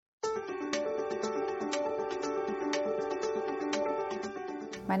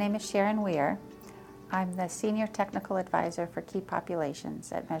My name is Sharon Weir. I'm the Senior Technical Advisor for Key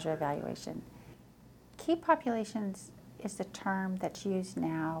Populations at Measure Evaluation. Key populations is the term that's used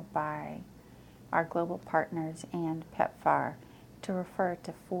now by our global partners and PEPFAR to refer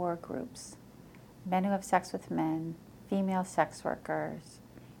to four groups: men who have sex with men, female sex workers,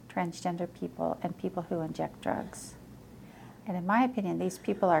 transgender people, and people who inject drugs. And in my opinion, these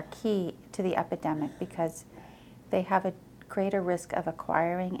people are key to the epidemic because they have a greater risk of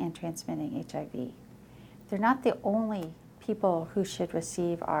acquiring and transmitting HIV. They're not the only people who should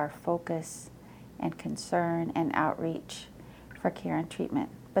receive our focus and concern and outreach for care and treatment,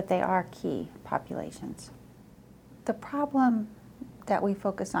 but they are key populations. The problem that we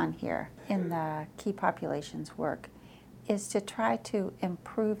focus on here in the key populations work is to try to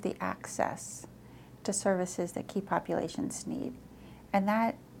improve the access to services that key populations need. And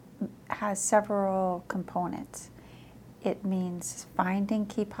that has several components. It means finding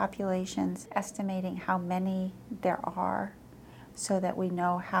key populations, estimating how many there are so that we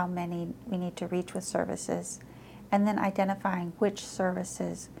know how many we need to reach with services, and then identifying which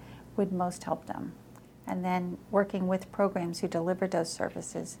services would most help them. And then working with programs who deliver those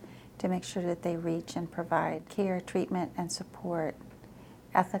services to make sure that they reach and provide care, treatment, and support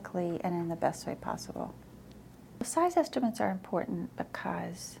ethically and in the best way possible. Size estimates are important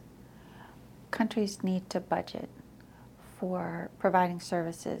because countries need to budget for providing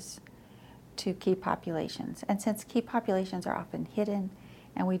services to key populations. And since key populations are often hidden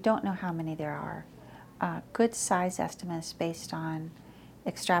and we don't know how many there are, good size estimates based on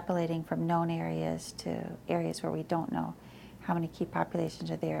extrapolating from known areas to areas where we don't know how many key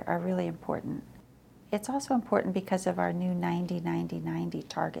populations are there are really important. It's also important because of our new 90-90-90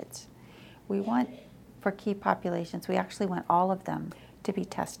 targets. We want, for key populations, we actually want all of them to be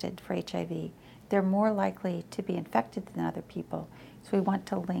tested for HIV. They're more likely to be infected than other people, so we want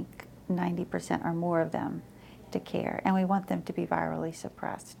to link 90% or more of them to care, and we want them to be virally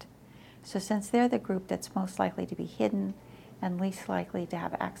suppressed. So since they're the group that's most likely to be hidden and least likely to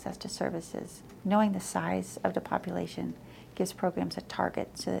have access to services, knowing the size of the population gives programs a target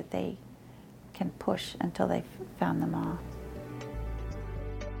so that they can push until they've found them all.